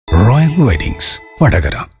Royal Weddings,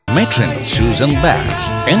 Vadakara. Matrons Shoes and Bags,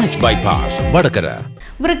 NH Bypass, Vadakara.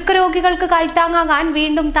 വൃക്കരോഗികൾക്ക് കൈത്താങ്ങാകാൻ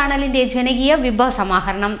വീണ്ടും തണലിന്റെ ജനകീയ വിഭവ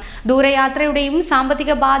സമാഹരണം. ദൂരയാത്രയുടെയും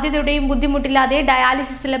സാമ്പത്തിക ബാധ്യതയുടെയും ബുദ്ധിമുട്ടില്ലാതെ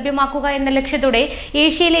ഡയാലിസിസ് ലഭ്യമാക്കുക എന്ന ലക്ഷ്യത്തോടെ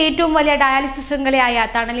ഏഷ്യയിലെ ഏറ്റവും വലിയ ഡയാലിസിസ് ശൃംഖലയായ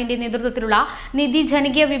തണലിന്റെ നേതൃത്വത്തിലുള്ള നിധി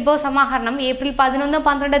ജനകീയ വിഭവ സമാഹരണം ഏപ്രിൽ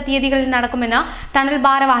 11-12 തീയതികളിൽ നടക്കുമെന്ന് തണൽ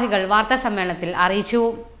ഭാരവാഹികൾ വാർത്താസമ്മേളനത്തിൽ അറിയിച്ചു.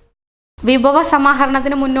 വിഭവ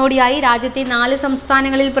സമാഹരണത്തിന് മുന്നോടിയായി രാജ്യത്തെ 4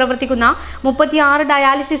 സംസ്ഥാനങ്ങളിൽ പ്രവർത്തിക്കുന്ന 36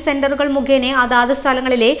 ഡയാലിസിസ് സെന്ററുകൾ മുഖേന അതാത്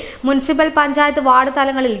സ്ഥലങ്ങളിലെ മുനിസിപ്പൽ പഞ്ചായത്ത് വാർഡ്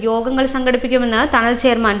തലങ്ങളിൽ യോഗങ്ങൾ സംഘടിപ്പിക്കുമെന്ന് തണൽ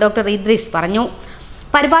ചെയർമാൻ ഡോക്ടർ ഇദ്രീസ് പറഞ്ഞു.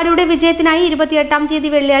 പരിപാടിയുടെ വിജയത്തിനായി 28-ാം തീയതി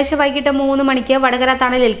വെള്ളിയാഴ്ച വൈകിട്ട് 3 മണിക്ക് വടകര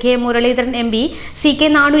തണലിൽ K Muraleedharan M P, C K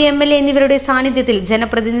Nanu MLA എന്നിവരുടെ സാന്നിധ്യത്തിൽ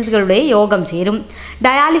ജനപ്രതിനിധികളുടെ യോഗം ചേരും.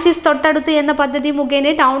 ഡയാലിസിസ് തൊട്ടടുത്ത് എന്ന പദ്ധതി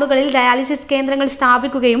മുഖേന ടൗണുകളിൽ ഡയാലിസിസ് കേന്ദ്രങ്ങൾ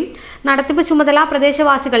സ്ഥാപിക്കുകയും നടത്തിപ്പ് ചുമതല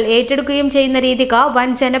പ്രദേശവാസികൾ ഏറ്റെടുക്കുകയും ചെയ്യുന്ന രീതിക്ക്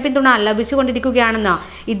വൻ ജനപിന്തുണ ലഭിച്ചുകൊണ്ടിരിക്കുകയാണെന്ന്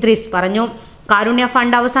ഇദ്രീസ് പറഞ്ഞു. കാരുണ്യ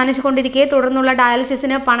ഫണ്ട് അവസാനിച്ചുകൊണ്ടിരിക്കെ തുടർന്നുള്ള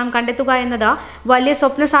ഡയാലിസിസിന് പണം കണ്ടെത്തുക എന്നത് വലിയ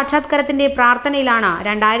സ്വപ്ന സാക്ഷാത്കാരത്തിന്റെ പ്രാർത്ഥനയിലാണ്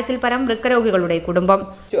 2000-ൽ പരം വൃക്കരോഗികളുടെ കുടുംബം.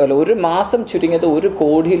 ഒരു മാസം ചുരുങ്ങിയത് 1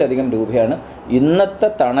 കോടിയിലധികം രൂപയാണ് ഇന്നത്തെ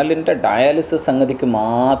തണലിൻ്റെ ഡയാലിസിസ് സംഗതിക്ക്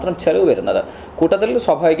മാത്രം ചെലവ് വരുന്നത്. കൂട്ടത്തിൽ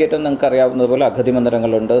സ്വാഭാവികമായിട്ടും നിങ്ങൾക്ക് അറിയാവുന്നതുപോലെ അഗതി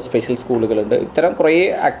മന്ദിരങ്ങളുണ്ട്, സ്പെഷ്യൽ സ്കൂളുകളുണ്ട്, ഇത്തരം കുറേ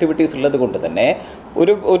ആക്ടിവിറ്റീസ് ഉള്ളത് കൊണ്ട് തന്നെ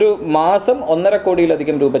ഒരു മാസം 1.5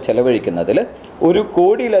 കോടിയിലധികം രൂപ ചെലവഴിക്കുന്നതിൽ 1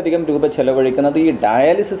 കോടിയിലധികം രൂപ ചെലവഴിക്കുന്നത് ഈ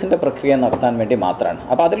ഡയാലിസിസിൻ്റെ പ്രക്രിയ നടത്താൻ വേണ്ടി മാത്രമാണ്.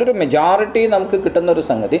 അപ്പോൾ അതിലൊരു മെജോറിറ്റി നമുക്ക് കിട്ടുന്ന ഒരു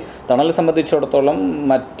സംഗതി തണൽ സംബന്ധിച്ചിടത്തോളം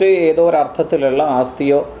മറ്റ് ഏതോ ഒരർത്ഥത്തിലുള്ള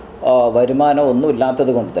ആസ്തിയോ വരുമാനമോ ഒന്നും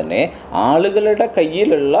ഇല്ലാത്തത് കൊണ്ട് തന്നെ ആളുകളുടെ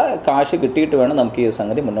കയ്യിലുള്ള കാശ് കിട്ടിയിട്ട് വേണം നമുക്ക് ഈ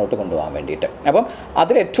സംഗതി മുന്നോട്ട് കൊണ്ടുപോകാൻ വേണ്ടിയിട്ട്. അപ്പം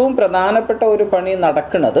അതിലേറ്റവും പ്രധാനപ്പെട്ട ഒരു പണി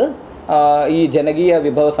നടക്കുന്നത് ഈ ജനകീയ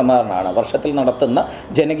വിഭവ സമാഹരണമാണ്. വർഷത്തിൽ നടത്തുന്ന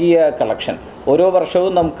ജനകീയ കളക്ഷൻ ഓരോ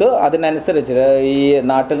വർഷവും നമുക്ക് അതിനനുസരിച്ച് ഈ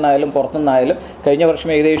നാട്ടിൽ നിന്നായാലും പുറത്തുനിന്നായാലും കഴിഞ്ഞ വർഷം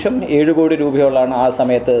ഏകദേശം 7 കോടി രൂപയോളാണ് ആ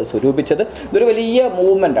സമയത്ത് സ്വരൂപിച്ചത്. ഇതൊരു വലിയ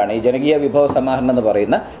മൂവ്മെൻറ്റാണ്. ഈ ജനകീയ വിഭവ സമാഹരണം എന്ന്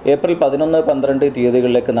പറയുന്ന ഏപ്രിൽ 11-12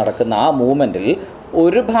 തീയതികളിലേക്ക് നടക്കുന്ന ആ മൂവ്മെൻറ്റിൽ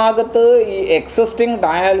ഒരു ഭാഗത്ത് ഈ എക്സിസ്റ്റിംഗ്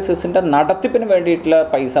ഡയാലിസിസിൻ്റെ നടത്തിപ്പിന് വേണ്ടിയിട്ടുള്ള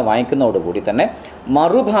പൈസ വാങ്ങിക്കുന്നതോടുകൂടി തന്നെ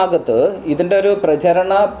മറുഭാഗത്ത് ഇതിൻ്റെ ഒരു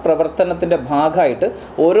പ്രചരണ പ്രവർത്തനത്തിൻ്റെ ഭാഗമായിട്ട്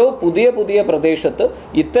ഓരോ പുതിയ പ്രദേശത്ത്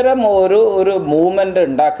ഇത്തരം ഒരു മൂവ്മെൻ്റ്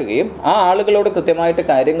ഉണ്ടാക്കുകയും ആ ആളുകളോട് കൃത്യമായിട്ട്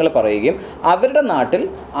കാര്യങ്ങൾ പറയുകയും അവരുടെ നാട്ടിൽ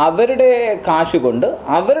അവരുടെ കാശ് കൊണ്ട്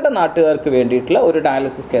അവരുടെ നാട്ടുകാർക്ക് വേണ്ടിയിട്ടുള്ള ഒരു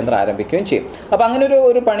ഡയാലിസിസ് കേന്ദ്രം ആരംഭിക്കുകയും ചെയ്യും. അപ്പോൾ അങ്ങനെ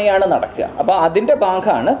ഒരു പണിയാണ് നടക്കുക. അപ്പോൾ അതിൻ്റെ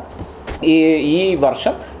ഭാഗമാണ് ഈ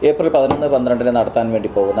വർഷം ഏപ്രിൽ 11-12 നടത്താൻ വേണ്ടി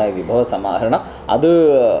പോകുന്ന ഈ വിഭവ സമാഹരണം. അത്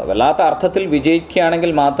വല്ലാത്ത അർത്ഥത്തിൽ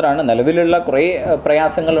വിജയിക്കുകയാണെങ്കിൽ മാത്രമാണ്. നിലവിലുള്ള കുറേ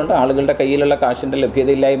പ്രയാസങ്ങളുണ്ട്. ആളുകളുടെ കയ്യിലുള്ള കാശിൻ്റെ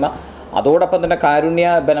ലഭ്യതയില്ലായ്മ, അതോടൊപ്പം തന്നെ കാരുണ്യ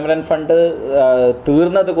ബെനവലൻ ഫണ്ട്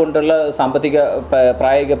തീർന്നത് കൊണ്ടുള്ള സാമ്പത്തിക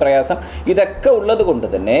പ്രായോഗിക പ്രയാസം, ഇതൊക്കെ ഉള്ളത് കൊണ്ട്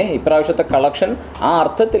തന്നെ ഇപ്രാവശ്യത്തെ കളക്ഷൻ ആ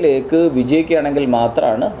അർത്ഥത്തിലേക്ക് വിജയിക്കുകയാണെങ്കിൽ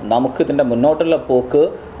മാത്രമാണ് നമുക്കിതിൻ്റെ മുന്നോട്ടുള്ള പോക്ക്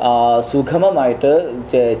സുഗമമായിട്ട്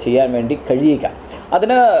ചെയ്യാൻ വേണ്ടി കഴിയുക.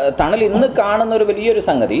 അതിന് തണൽ ഇന്ന് കാണുന്ന ഒരു വലിയൊരു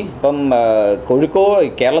സംഗതി, ഇപ്പം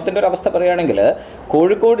കേരളത്തിൻ്റെ ഒരു അവസ്ഥ പറയുകയാണെങ്കിൽ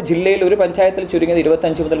കോഴിക്കോട് ജില്ലയിൽ ഒരു പഞ്ചായത്തിൽ ചുരുങ്ങിയത്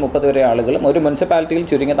 25 മുതൽ 30 വരെ ആളുകളും ഒരു മുനിസിപ്പാലിറ്റിയിൽ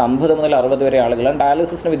ചുരുങ്ങിയത് 50 മുതൽ 60 വരെ ആളുകളും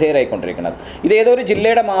ഡയാലിസിസിന് വിധേയരായിക്കൊണ്ടിരിക്കുന്നത്. ഇത് ഏതോ ഒരു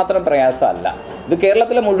ജില്ലയുടെ മാത്രം പ്രയാസമല്ല, ഇത്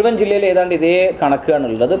കേരളത്തിലെ മുഴുവൻ ജില്ലയിൽ ഏതാണ്ട് ഇതേ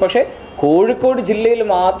കണക്കാണുള്ളത്. പക്ഷേ കോഴിക്കോട് ജില്ലയിൽ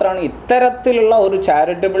മാത്രമാണ് ഇത്തരത്തിലുള്ള ഒരു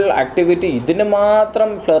ചാരിറ്റബിൾ ആക്ടിവിറ്റി ഇതിന് മാത്രം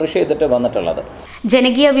ഫ്ലറിഷ് ചെയ്തിട്ട് വന്നിട്ടുള്ളത്.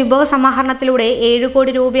 ജനകീയ വിഭവ സമാഹരണത്തിലൂടെ 7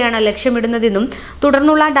 കോടി രൂപയാണ് ലക്ഷ്യമിടുന്നതെന്നും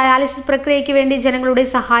തുടർന്നുള്ള ഡയാലിസിസ് പ്രക്രിയയ്ക്ക് വേണ്ടി ജനങ്ങളുടെ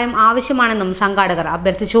സഹായം ആവശ്യമാണെന്നും സംഘാടകർ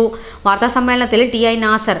അഭ്യർത്ഥിച്ചു. വാർത്താ സമ്മേളനത്തിൽ TI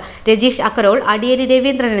നാസർ, രജീഷ് അക്കരോൾ, അടിയേരി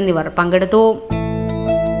രവീന്ദ്രൻ എന്നിവർ പങ്കെടുത്തു.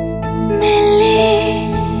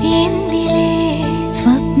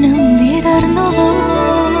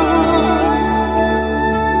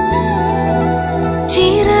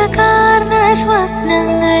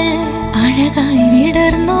 സ്വപ്നങ്ങൾ അഴകായി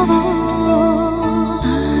വിടർന്നുവോ,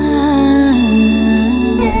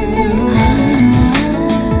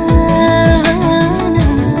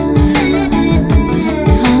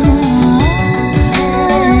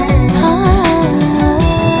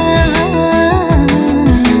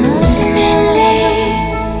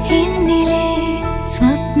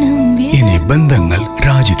 ഇനി ബന്ധങ്ങൾ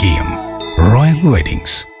രാജകീയം. Royal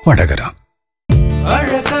weddings, Vadakara.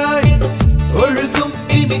 അഴകായി ഒഴുകും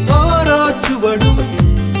ഇനി ഓരോ ചുവടും,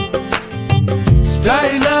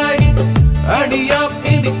 സ്റ്റൈലായി അണിയാം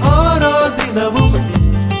ഇനി ഓരോ ദിനവും.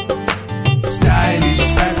 stylish,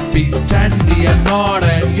 happy, trendy and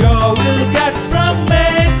modern, you will get from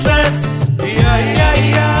Matrons.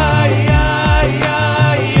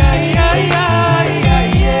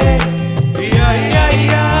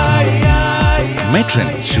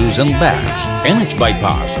 Matrons Shoes and Bags, NH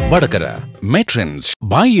Bypass, Vadakara. Matrons,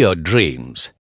 buy your dreams.